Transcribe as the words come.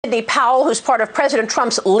Sidney Powell, who's part of President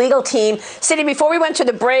Trump's legal team. Sidney, before we went to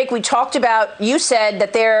the break, we talked about, you said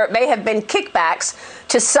that there may have been kickbacks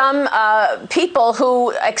to some people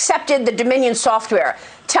who accepted the Dominion software.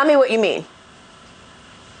 Tell me what you mean.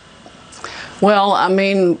 Well, I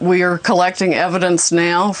mean, we are collecting evidence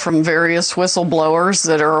now from various whistleblowers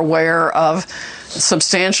that are aware of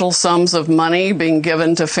substantial sums of money being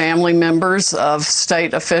given to family members of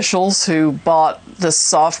state officials who bought this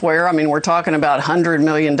software. I mean, we're talking about $100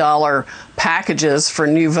 million packages for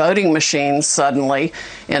new voting machines suddenly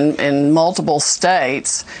in multiple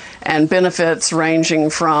states, and benefits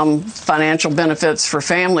ranging from financial benefits for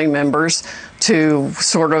family members to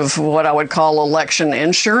sort of what I would call election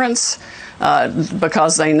insurance.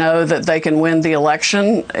 Because they know that they can win the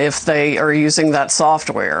election if they are using that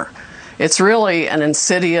software. It's really an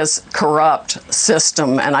insidious, corrupt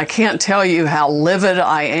system, and I can't tell you how livid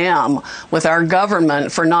I am with our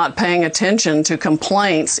government for not paying attention to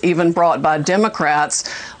complaints even brought by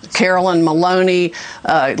Democrats, Carolyn Maloney,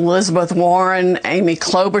 Elizabeth Warren, Amy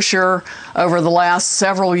Klobuchar, over the last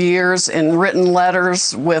several years in written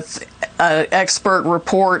letters with expert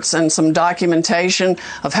reports and some documentation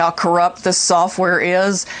of how corrupt this software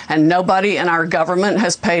is, and nobody in our government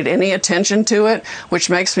has paid any attention to it,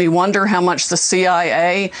 which makes me wonder how much the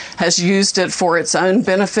CIA has used it for its own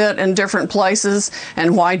benefit in different places,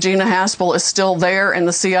 and why Gina Haspel is still there in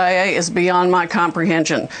the CIA is beyond my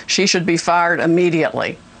comprehension. She should be fired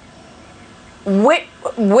immediately.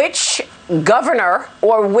 Which governor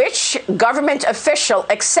or which government official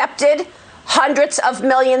accepted hundreds of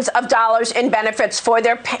millions of dollars in benefits for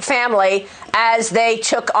their family as they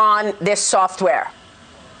took on this software?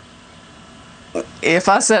 If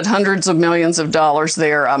I said hundreds of millions of dollars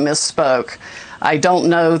there, I misspoke. I don't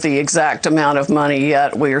know the exact amount of money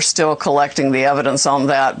yet. We are still collecting the evidence on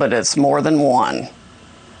that, but it's more than one.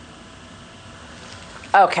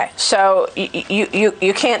 Okay, so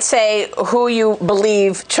you can't say who you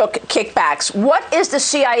believe took kickbacks. What is the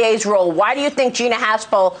CIA's role? Why do you think Gina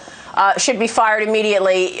Haspel should be fired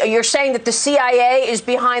immediately? You're saying that the CIA is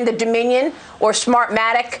behind the Dominion or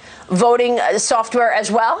Smartmatic voting software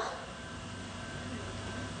as well?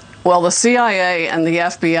 Well, the CIA and the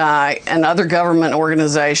FBI and other government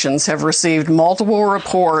organizations have received multiple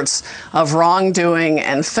reports of wrongdoing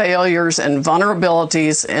and failures and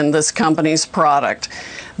vulnerabilities in this company's product.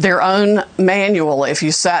 Their own manual, if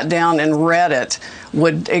you sat down and read it,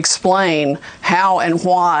 would explain how and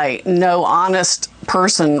why no honest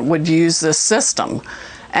person would use this system.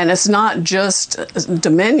 And it's not just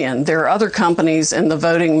Dominion. There are other companies in the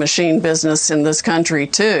voting machine business in this country,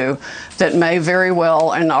 too, that may very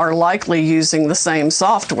well and are likely using the same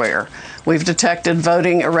software. We've detected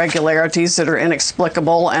voting irregularities that are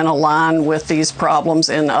inexplicable and align with these problems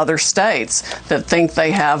in other states that think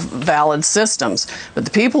they have valid systems. But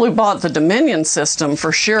the people who bought the Dominion system,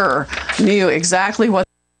 for sure, knew exactly what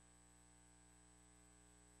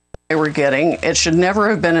they were getting. It should never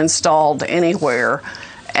have been installed anywhere.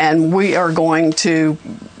 And we are going to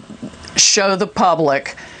show the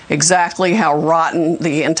public exactly how rotten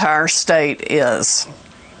the entire state is.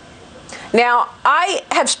 Now, I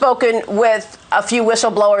have spoken with a few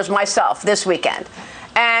whistleblowers myself this weekend,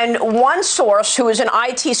 and one source who is an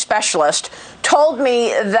IT specialist told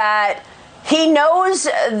me that he knows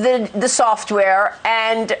the software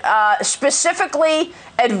and specifically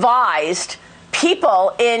advised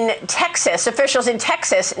people in Texas, officials in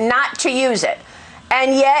Texas, not to use it.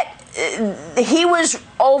 And yet, he was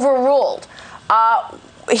overruled.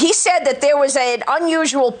 He said that there was an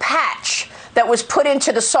unusual patch that was put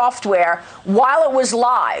into the software while it was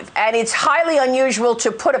live, and it's highly unusual to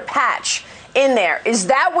put a patch in there. Is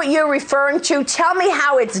that what you're referring to? Tell me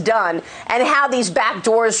how it's done and how these back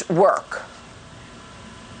doors work.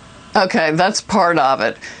 Okay, that's part of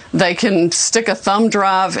it. They can stick a thumb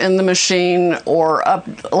drive in the machine or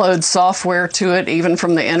upload software to it, even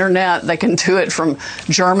from the internet. They can do it from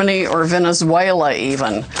Germany or Venezuela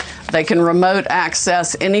even. They can remote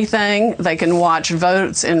access anything. They can watch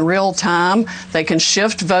votes in real time. They can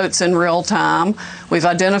shift votes in real time. We've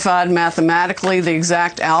identified mathematically the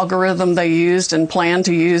exact algorithm they used and plan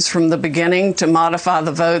to use from the beginning to modify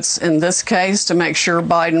the votes in this case to make sure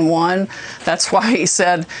Biden won. That's why he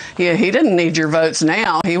said he didn't need your votes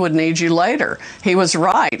now. He would need you later. He was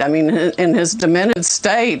right. I mean, in his demented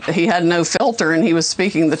state, he had no filter, and he was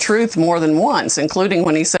speaking the truth more than once, including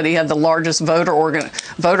when he said he had the largest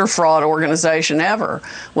voter fraud organization ever.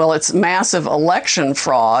 Well, it's massive election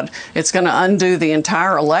fraud. It's going to undo the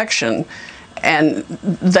entire election. And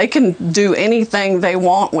they can do anything they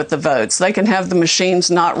want with the votes. They can have the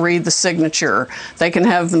machines not read the signature. They can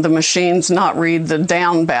have the machines not read the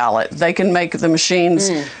down ballot. They can make the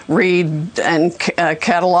machines read and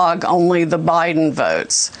catalog only the Biden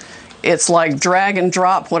votes. It's like drag and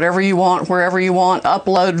drop whatever you want, wherever you want,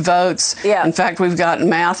 upload votes. Yeah. In fact, we've got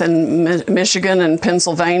math in Michigan and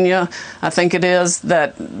Pennsylvania, I think it is,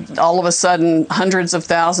 that all of a sudden hundreds of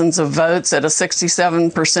thousands of votes at a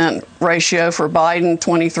 67% ratio for Biden,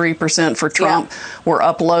 23% for Trump, were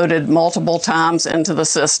uploaded multiple times into the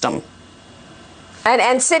system.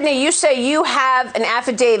 And Sidney, you say you have an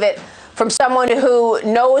affidavit from someone who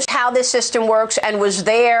knows how this system works and was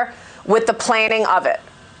there with the planning of it.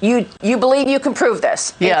 You believe you can prove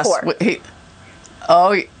this in court?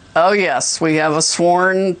 Oh yes, we have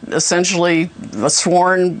essentially a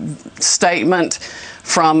sworn statement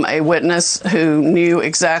from a witness who knew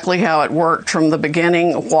exactly how it worked from the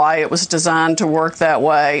beginning, why it was designed to work that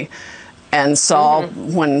way, and saw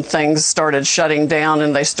when things started shutting down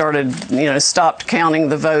and they started, stopped counting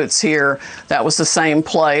the votes here, that was the same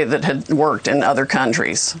play that had worked in other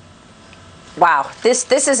countries. Wow,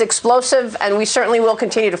 this is explosive, and we certainly will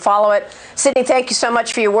continue to follow it. Sidney, thank you so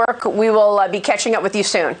much for your work. We will be catching up with you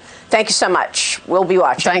soon. Thank you so much. We'll be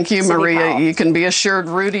watching. Thank you, Sidney Maria. Powell. You can be assured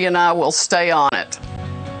Rudy and I will stay on it.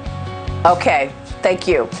 Okay, thank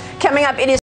you. Coming up, it is